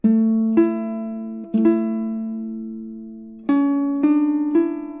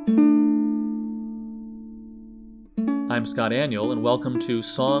I'm Scott Aniol, and welcome to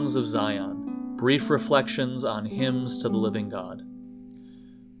Songs of Zion, brief reflections on hymns to the living God.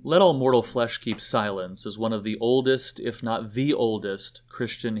 Let All Mortal Flesh Keep Silence is one of the oldest, if not the oldest,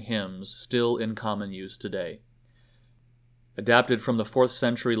 Christian hymns still in common use today. Adapted from the 4th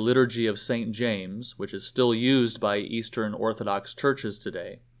century Liturgy of St. James, which is still used by Eastern Orthodox churches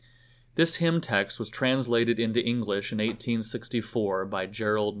today, this hymn text was translated into English in 1864 by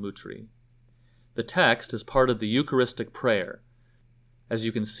Gerald Moutry. The text is part of the Eucharistic prayer, as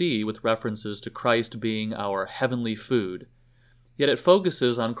you can see with references to Christ being our heavenly food, yet it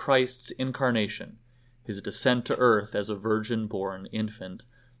focuses on Christ's incarnation, his descent to earth as a virgin-born infant,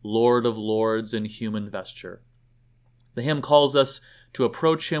 Lord of lords in human vesture. The hymn calls us to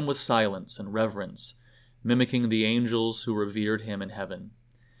approach him with silence and reverence, mimicking the angels who revered him in heaven.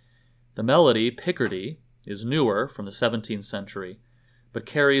 The melody, Picardy, is newer, from the 17th century, but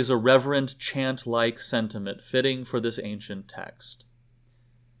carries a reverent chant-like sentiment fitting for this ancient text.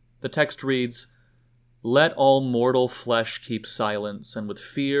 The text reads, "Let all mortal flesh keep silence, and with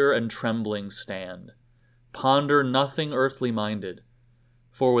fear and trembling stand. Ponder nothing earthly minded,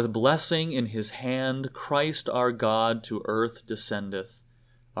 for with blessing in his hand Christ our God to earth descendeth,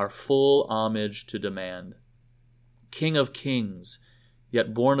 our full homage to demand. King of kings,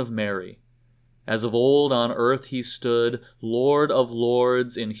 yet born of Mary, as of old on earth he stood, Lord of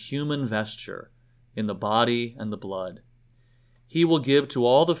lords in human vesture, in the body and the blood. He will give to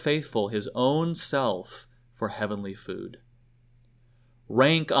all the faithful his own self for heavenly food.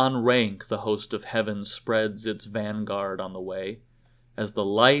 Rank on rank the host of heaven spreads its vanguard on the way, as the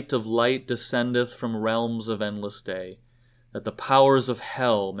light of light descendeth from realms of endless day, that the powers of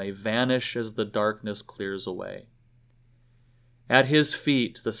hell may vanish as the darkness clears away. At his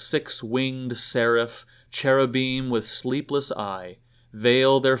feet the 6-winged seraph, cherubim with sleepless eye,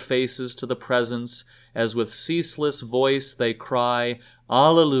 veil their faces to the presence, as with ceaseless voice they cry,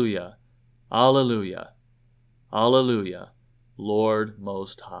 Alleluia, Alleluia, Alleluia, Lord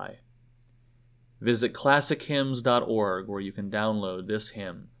Most High." Visit classichymns.org where you can download this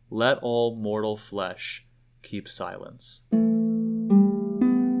hymn, Let All Mortal Flesh Keep Silence.